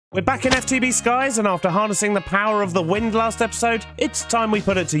We're back in FTB skies, and after harnessing the power of the wind last episode, it's time we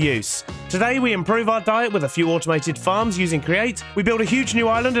put it to use. Today we improve our diet with a few automated farms using Create, we build a huge new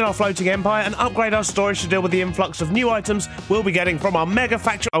island in our floating empire, and upgrade our storage to deal with the influx of new items we'll be getting from our mega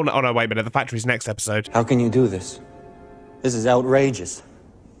factory. Oh no, wait a minute, the factory's next episode. How can you do this? This is outrageous.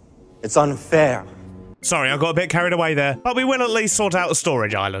 It's unfair. Sorry, I got a bit carried away there, but we will at least sort out a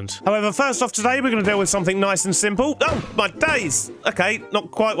storage island. However, first off today, we're going to deal with something nice and simple. Oh, my days! Okay,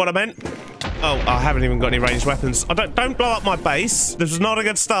 not quite what I meant. Oh, I haven't even got any ranged weapons. Don't blow up my base. This was not a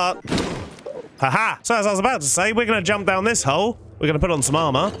good start. Haha! So as I was about to say, we're going to jump down this hole. We're going to put on some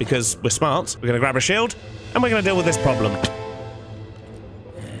armor, because we're smart. We're going to grab a shield, and we're going to deal with this problem.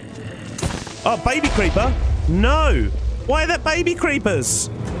 Oh, baby creeper? No! Why are there baby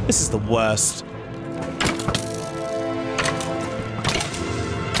creepers? This is the worst.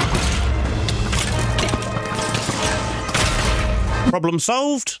 Problem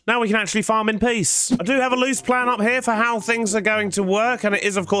solved. Now we can actually farm in peace. I do have a loose plan up here for how things are going to work, and it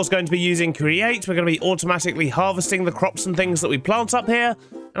is of course going to be using Create. We're going to be automatically harvesting the crops and things that we plant up here.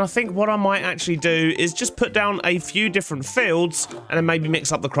 And I think what I might actually do is just put down a few different fields and then maybe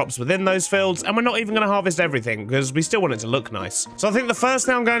mix up the crops within those fields. And we're not even going to harvest everything because we still want it to look nice. So I think the first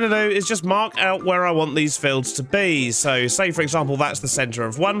thing I'm going to do is just mark out where I want these fields to be. So say, for example, that's the center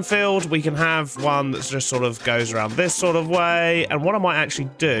of one field. We can have one that just sort of goes around this sort of way. And what I might actually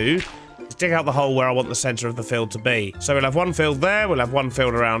do is dig out the hole where I want the center of the field to be. So we'll have one field there, we'll have one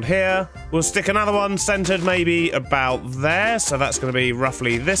field around here. We'll stick another one centered maybe about there, so that's going to be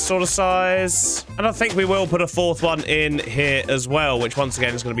roughly this sort of size. And I think we will put a fourth one in here as well, which once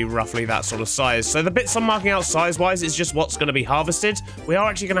again is going to be roughly that sort of size. So the bits I'm marking out size-wise is just what's going to be harvested. We are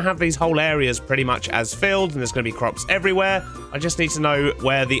actually going to have these whole areas pretty much as fields, and there's going to be crops everywhere. I just need to know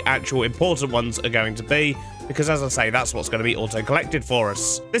where the actual important ones are going to be, because as I say, that's what's going to be auto-collected for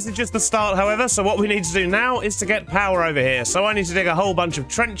us. This is just the start, however, so what we need to do now is to get power over here. So I need to dig a whole bunch of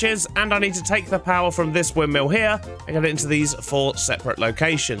trenches, and I need to take the power from this windmill here and get it into these 4 separate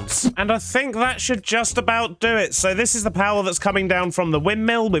locations. And I think that should just about do it. So this is the power that's coming down from the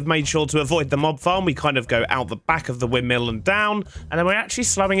windmill. We've made sure to avoid the mob farm. We kind of go out the back of the windmill and down, and then we're actually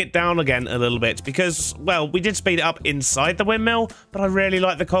slowing it down again a little bit because, well, we did speed it up inside the windmill, but I really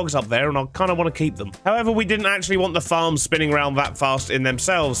like the cogs up there, and I kind of want to keep them. However, we didn't actually want the farms spinning around that fast in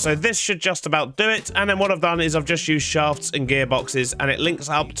themselves, so this should just about do it. And then what I've done is I've just used shafts and gearboxes, and it links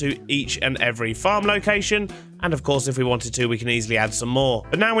up to each and every farm location. And of course, if we wanted to, we can easily add some more.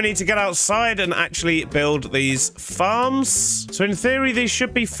 But now we need to get outside and actually build these farms. So in theory, these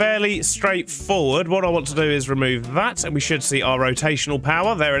should be fairly straightforward. What I want to do is remove that, and we should see our rotational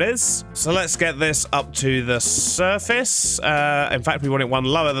power. There it is. So let's get this up to the surface. In fact, we want it one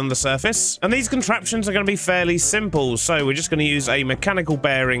lower than the surface. And these contraptions are going to be fairly simple. So we're just going to use a mechanical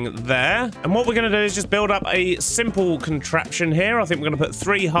bearing there. And what we're going to do is just build up a simple contraption here. I think we're going to put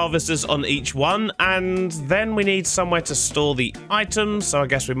 3 harvesters on each one, and then we need somewhere to store the items, so I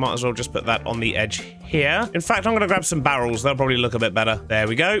guess we might as well just put that on the edge here. In fact, I'm going to grab some barrels. They'll probably look a bit better. There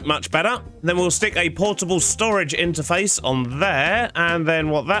we go. Much better. Then we'll stick a portable storage interface on there, and then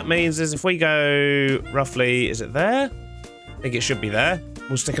what that means is if we go roughly, is it there? I think it should be there.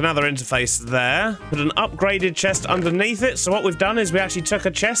 We'll stick another interface there, put an upgraded chest underneath it. So what we've done is we actually took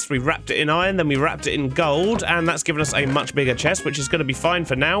a chest, we wrapped it in iron, then we wrapped it in gold, and that's given us a much bigger chest, which is going to be fine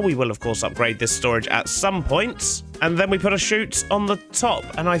for now. We will, of course, upgrade this storage at some point. And then we put a chute on the top,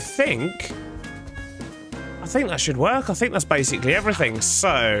 and I think that should work. I think that's basically everything.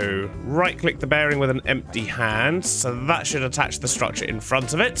 So right-click the bearing with an empty hand, so that should attach the structure in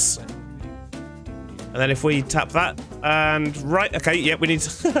front of it. And then if we tap that, and right, okay, yeah, we need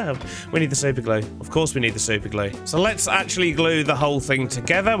the super glue. Of course we need the super glue. So let's actually glue the whole thing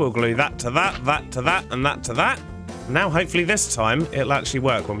together. We'll glue that to that, that to that, and that to that. Now, hopefully this time, it'll actually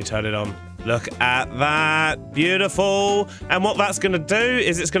work when we turn it on. Look at that. Beautiful. And what that's going to do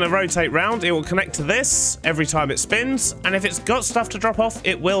is it's going to rotate round. It will connect to this every time it spins. And if it's got stuff to drop off,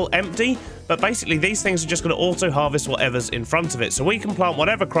 it will empty. But basically, these things are just going to auto-harvest whatever's in front of it. So we can plant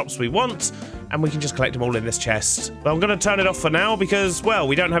whatever crops we want, and we can just collect them all in this chest. But I'm going to turn it off for now because, well,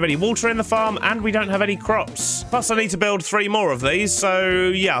 we don't have any water in the farm, and we don't have any crops. Plus, I need to build 3 more of these. So,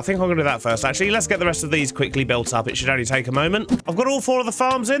 yeah, I think I'm going to do that first, actually. Let's get the rest of these quickly built up. It should only take a moment. I've got all 4 of the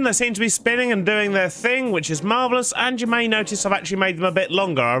farms in. They seem to be spinning and doing their thing, which is marvellous. And you may notice I've actually made them a bit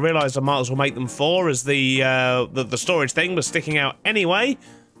longer. I realised I might as well make them 4 as the storage thing was sticking out anyway.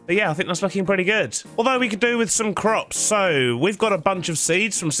 But yeah, I think that's looking pretty good. Although we could do with some crops. So we've got a bunch of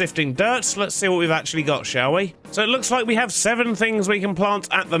seeds from sifting dirt. So let's see what we've actually got, shall we? So it looks like we have 7 things we can plant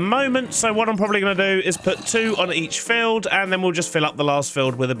at the moment. So what I'm probably going to do is put 2 on each field, and then we'll just fill up the last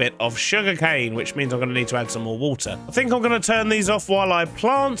field with a bit of sugarcane, which means I'm going to need to add some more water. I think I'm going to turn these off while I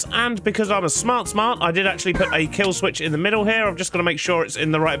plant, and because I'm a smart, I did actually put a kill switch in the middle here. I'm just going to make sure it's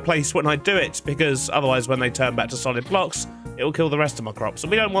in the right place when I do it, because otherwise when they turn back to solid blocks, it will kill the rest of my crops,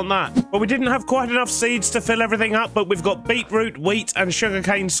 and we don't want that. But we didn't have quite enough seeds to fill everything up, but we've got beetroot, wheat, and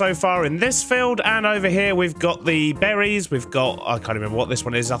sugarcane so far in this field, and over here we've got the berries. We've got, I can't remember what this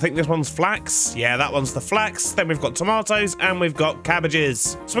one is. I think this one's flax. Yeah, that one's the flax. Then we've got tomatoes, and we've got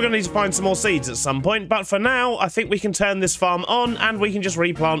cabbages. So we're going to need to find some more seeds at some point, but for now, I think we can turn this farm on, and we can just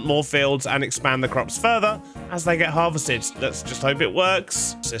replant more fields and expand the crops further as they get harvested. Let's just hope it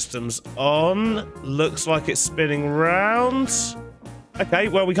works. Systems on. Looks like it's spinning round. Okay,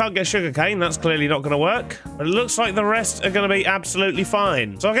 well, we can't get sugarcane. That's clearly not going to work. But it looks like the rest are going to be absolutely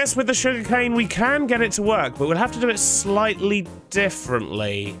fine. So I guess with the sugarcane, we can get it to work, but we'll have to do it slightly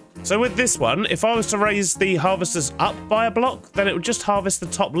differently. So with this one, if I was to raise the harvesters up by a block, then it would just harvest the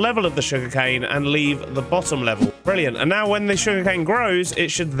top level of the sugarcane and leave the bottom level. Brilliant. And now when the sugarcane grows,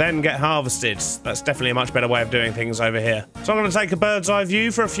 it should then get harvested. That's definitely a much better way of doing things over here. So I'm going to take a bird's eye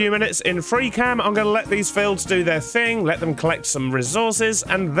view for a few minutes in free cam. I'm going to let these fields do their thing, let them collect some resources,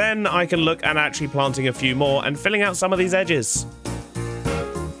 and then I can look at actually planting a few more and filling out some of these edges.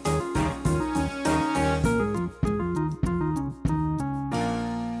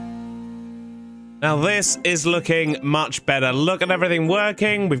 Now this is looking much better. Look at everything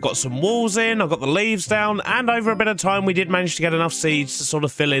working. We've got some walls in, I've got the leaves down, and over a bit of time we did manage to get enough seeds to sort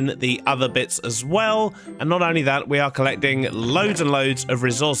of fill in the other bits as well. And not only that, we are collecting loads and loads of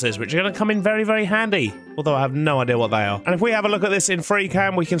resources, which are going to come in very, very handy. Although I have no idea what they are. And if we have a look at this in free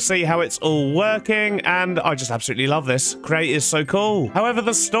cam, we can see how it's all working, and I just absolutely love this. Create is so cool. However,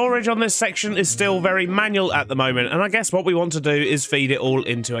 the storage on this section is still very manual at the moment, and I guess what we want to do is feed it all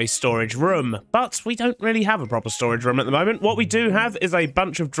into a storage room. But we don't really have a proper storage room at the moment. What we do have is a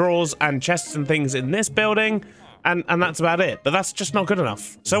bunch of drawers and chests and things in this building, and that's about it. But that's just not good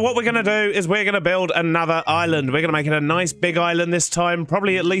enough. So what we're going to do is we're going to build another island. We're going to make it a nice big island this time,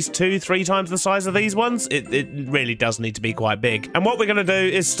 probably at least 2-3 times the size of these ones. It really does need to be quite big. And what we're going to do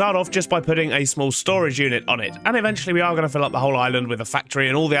is start off just by putting a small storage unit on it. And eventually we are going to fill up the whole island with a factory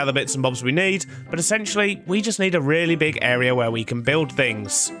and all the other bits and bobs we need. But essentially, we just need a really big area where we can build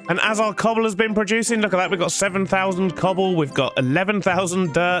things. And as our cobble has been producing, look at that, we've got 7,000 cobble, we've got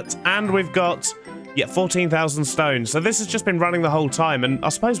 11,000 dirt, and we've got 14,000 stone. So this has just been running the whole time, and I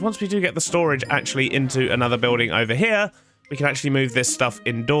suppose once we do get the storage actually into another building over here, we can actually move this stuff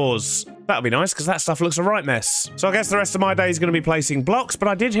indoors. That'll be nice, because that stuff looks a right mess. So I guess the rest of my day is going to be placing blocks, but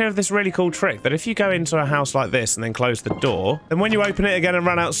I did hear of this really cool trick that if you go into a house like this and then close the door, then when you open it again and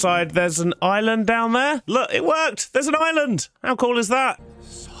run outside, there's an island down there. Look, it worked! There's an island! How cool is that?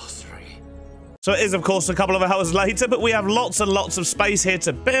 So it is, of course, a couple of hours later, but we have lots and lots of space here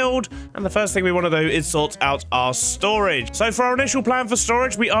to build, and the first thing we want to do is sort out our storage. So for our initial plan for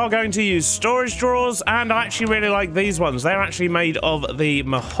storage, we are going to use storage drawers, and I actually really like these ones. They're actually made of the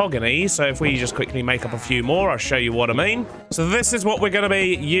mahogany, so if we just quickly make up a few more, I'll show you what I mean. So this is what we're going to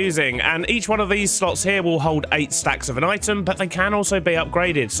be using, and each one of these slots here will hold 8 stacks of an item, but they can also be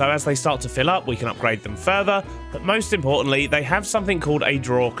upgraded. So as they start to fill up, we can upgrade them further, but most importantly, they have something called a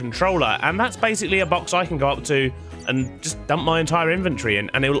drawer controller, and that's basically a box I can go up to and just dump my entire inventory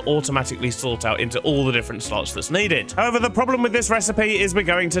in, and it will automatically sort out into all the different slots that's needed. However, the problem with this recipe is we're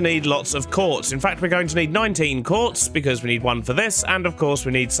going to need lots of quartz. In fact, we're going to need 19 quartz because we need one for this, and of course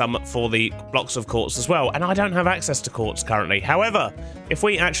we need some for the blocks of quartz as well, and I don't have access to quartz currently. However, if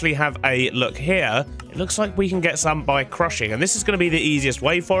we actually have a look here, it looks like we can get some by crushing, and this is going to be the easiest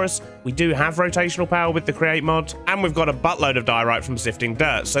way for us. We do have rotational power with the create mod, and we've got a buttload of diorite from sifting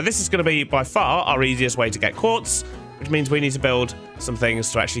dirt, so this is going to be by far our easiest way to get quartz, which means we need to build some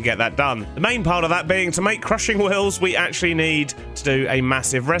things to actually get that done. The main part of that being to make crushing wheels, we actually need to do a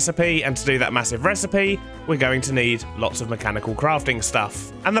massive recipe, and to do that massive recipe, we're going to need lots of mechanical crafting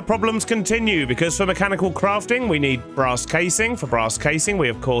stuff. And the problems continue, because for mechanical crafting, we need brass casing. For brass casing, we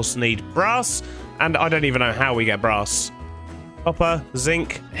of course need brass, and I don't even know how we get brass. Copper,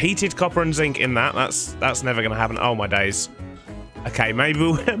 zinc, heated copper and zinc in that. That's never going to happen. Oh my days. Okay, maybe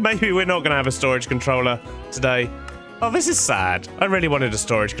we're not going to have a storage controller today. Oh, this is sad. I really wanted a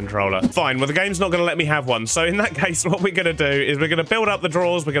storage controller. Fine, well, the game's not going to let me have one. So in that case, what we're going to do is we're going to build up the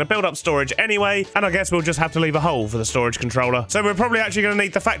drawers. We're going to build up storage anyway. And I guess we'll just have to leave a hole for the storage controller. So we're probably actually going to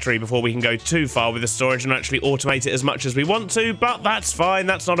need the factory before we can go too far with the storage and actually automate it as much as we want to. But that's fine.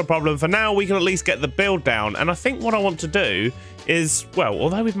 That's not a problem. For now, we can at least get the build down. And I think what I want to do is, well,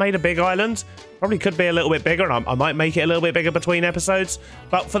 although we've made a big island, probably could be a little bit bigger, and I might make it a little bit bigger between episodes.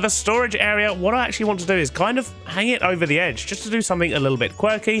 But for the storage area, what I actually want to do is kind of hang it over the edge, just to do something a little bit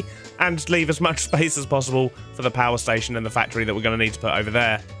quirky and leave as much space as possible for the power station and the factory that we're going to need to put over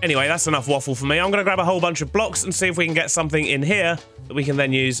there. Anyway, that's enough waffle for me. I'm going to grab a whole bunch of blocks and see if we can get something in here that we can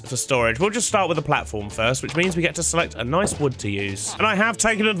then use for storage. We'll just start with a platform first, which means we get to select a nice wood to use. And I have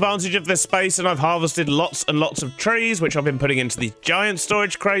taken advantage of this space, and I've harvested lots and lots of trees, which I've been putting into these giant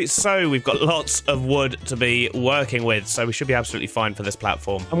storage crates, so we've got lots of wood to be working with, so we should be absolutely fine for this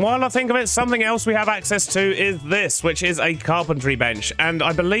platform. And while I think of it, something else we have access to is this, which is a carpentry bench, and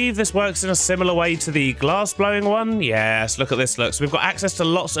I believe this works in a similar way to the glass blowing one. Yes, look at this, look. So we've got access to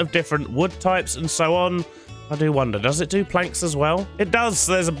lots of different wood types and so on. I do wonder, does it do planks as well? It does,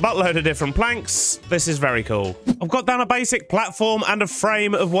 so there's a buttload of different planks. This is very cool. I've got down a basic platform and a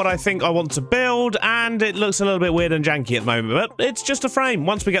frame of what I think I want to build, and it looks a little bit weird and janky at the moment, but it's just a frame.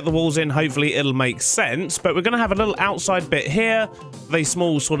 Once we get the walls in, hopefully it'll make sense, but we're going to have a little outside bit here, a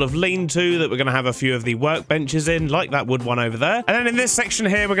small sort of lean-to that we're going to have a few of the workbenches in, like that wood one over there. And then in this section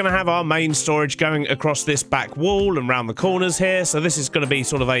here, we're going to have our main storage going across this back wall and round the corners here, so this is going to be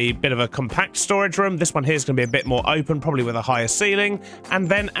sort of a bit of a compact storage room. This one here is going to be a bit more open, probably with a higher ceiling. And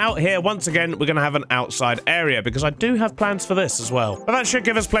then out here, once again, we're going to have an outside area, because I do have plans for this as well. But that should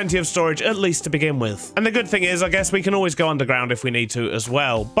give us plenty of storage, at least to begin with. And the good thing is, I guess we can always go underground if we need to as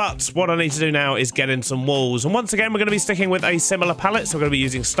well. But what I need to do now is get in some walls. And once again, we're going to be sticking with a similar palette. So we're going to be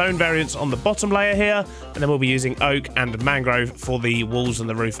using stone variants on the bottom layer here, and then we'll be using oak and mangrove for the walls and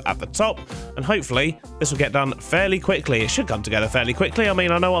the roof at the top. And hopefully this will get done fairly quickly. It should come together fairly quickly. I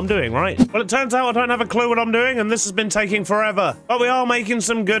mean, I know what I'm doing, right? Well, it turns out I don't have a clue what I'm doing, and this has been taking forever. But we are making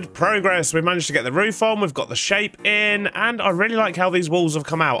some good progress. We've managed to get the roof on, we've got the shape in, and I really like how these walls have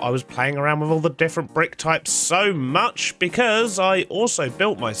come out. I was playing around with all the different brick types so much because I also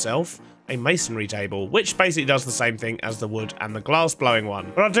built myself a masonry table, which basically does the same thing as the wood and the glass blowing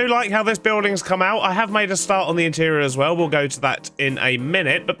one. But I do like how this building's come out. I have made a start on the interior as well. We'll go to that in a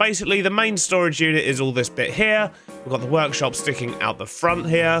minute, but basically the main storage unit is all this bit here. We've got the workshop sticking out the front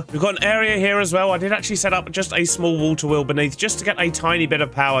here. We've got an area here as well. I did actually set up just a small wall-to-wheel beneath just to get a tiny bit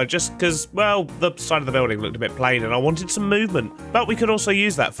of power, just because, well, the side of the building looked a bit plain and I wanted some movement. But we could also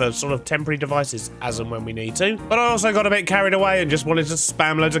use that for sort of temporary devices as and when we need to. But I also got a bit carried away and just wanted to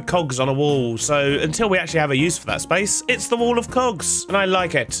spam loads of cogs on a wall. So until we actually have a use for that space, it's the wall of cogs, and I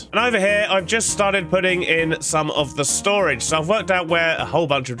like it. And over here, I've just started putting in some of the storage. So I've worked out where a whole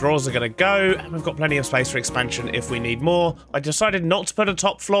bunch of drawers are going to go, and we've got plenty of space for expansion if we need more. I decided not to put a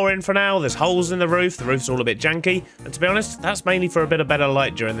top floor in for now. There's holes in the roof's all a bit janky, and to be honest, that's mainly for a bit of better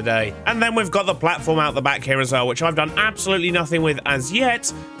light during the day. And then we've got the platform out the back here as well, which I've done absolutely nothing with as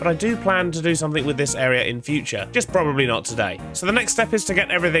yet, but I do plan to do something with this area in future, just probably not today. So the next step is to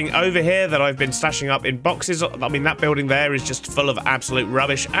get everything over here that I've been stashing up in boxes. I mean, that building there is just full of absolute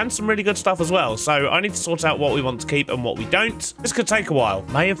rubbish and some really good stuff as well. So I need to sort out what we want to keep and what we don't. This could take a while.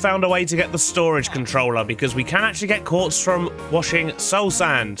 May have found a way to get the storage controller because we can actually get quartz from washing soul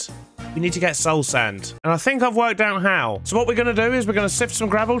sand. We need to get soul sand. And I think I've worked out how. So what we're going to do is we're going to sift some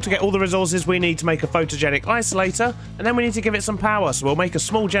gravel to get all the resources we need to make a photogenic isolator, and then we need to give it some power. So we'll make a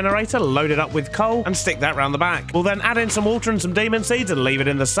small generator, load it up with coal, and stick that round the back. We'll then add in some water and some demon seeds and leave it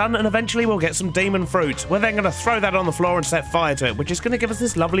in the sun, and eventually we'll get some demon fruit. We're then going to throw that on the floor and set fire to it, which is going to give us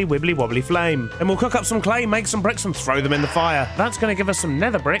this lovely wibbly wobbly flame. Then we'll cook up some clay, make some bricks, and throw them in the fire. That's going to give us some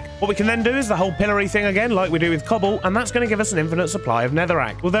nether brick. What we can then do is the whole pillory thing again, like we do with cobble, and that's going to give us an infinite supply of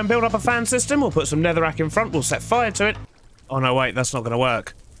netherrack. We'll then build up a fan system. We'll put some netherrack in front. We'll set fire to it. Oh no, wait, that's not going to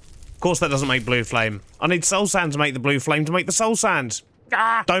work. Of course that doesn't make blue flame. I need soul sand to make the blue flame to make the soul sand.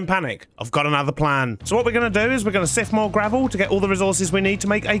 Don't panic. I've got another plan. So what we're going to do is we're going to sift more gravel to get all the resources we need to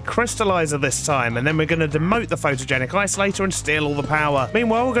make a crystallizer this time. And then we're going to demote the photogenic isolator and steal all the power.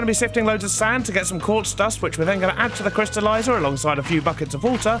 Meanwhile, we're going to be sifting loads of sand to get some quartz dust, which we're then going to add to the crystallizer alongside a few buckets of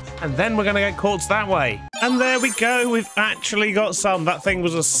water. And then we're going to get quartz that way. And there we go. We've actually got some. That thing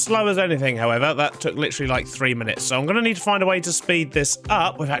was as slow as anything, however. That took literally like 3 minutes. So I'm going to need to find a way to speed this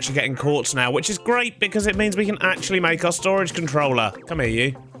up. We're actually getting quartz now, which is great because it means we can actually make our storage controller. Come here,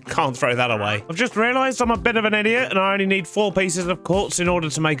 you. Can't throw that away. I've just realised I'm a bit of an idiot and I only need 4 pieces of quartz in order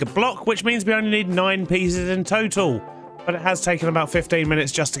to make a block, which means we only need 9 pieces in total. but it has taken about 15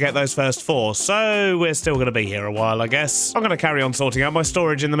 minutes just to get those first 4, so we're still going to be here a while, I guess. I'm going to carry on sorting out my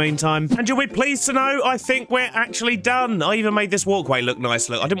storage in the meantime. And you'll be pleased to know, I think we're actually done. I even made this walkway look nice.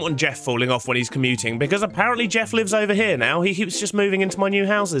 Look, I didn't want Jeff falling off when he's commuting, because apparently Jeff lives over here now. He keeps just moving into my new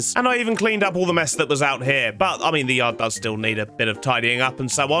houses. And I even cleaned up all the mess that was out here, but I mean, the yard does still need a bit of tidying up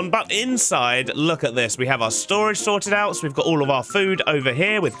and so on. But inside, look at this. We have our storage sorted out, so we've got all of our food over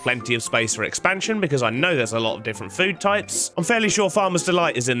here with plenty of space for expansion, because I know there's a lot of different food types. I'm fairly sure Farmer's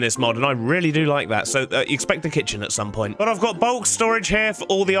Delight is in this mod, and I really do like that, so expect the kitchen at some point. But I've got bulk storage here for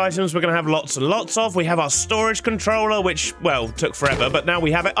all the items we're going to have lots and lots of. We have our storage controller, which, well, took forever, but now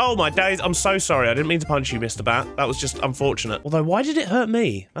we have it. Oh my days, I'm so sorry. I didn't mean to punch you, Mr. Bat. That was just unfortunate. Although, why did it hurt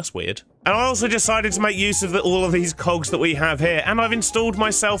me? That's weird. And I also decided to make use of all of these cogs that we have here, and I've installed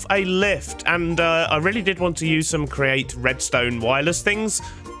myself a lift, and I really did want to use some Create redstone wireless things,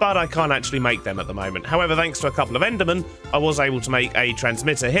 but I can't actually make them at the moment. However, thanks to a couple of Endermen, I was able to make a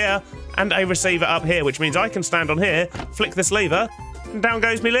transmitter here and a receiver up here, which means I can stand on here, flick this lever, and down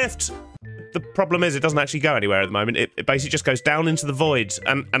goes me lift. The problem is it doesn't actually go anywhere at the moment. It basically just goes down into the void,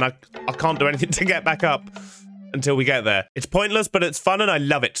 and I can't do anything to get back up until we get there. It's pointless, but it's fun and I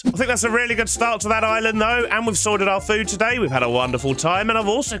love it. I think that's a really good start to that island though, and we've sorted our food today. We've had a wonderful time, and I've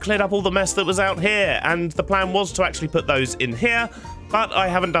also cleared up all the mess that was out here, and the plan was to actually put those in here, but I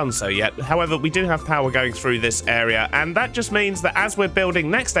haven't done so yet. However, we do have power going through this area, and that just means that as we're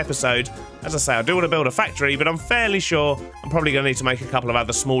building next episode, as I say, I do want to build a factory, but I'm fairly sure I'm probably going to need to make a couple of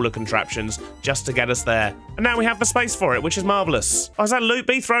other smaller contraptions just to get us there. And now we have the space for it, which is marvellous. Oh, is that Loot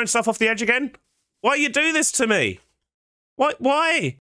Bee throwing stuff off the edge again? Why you do this to me? Why?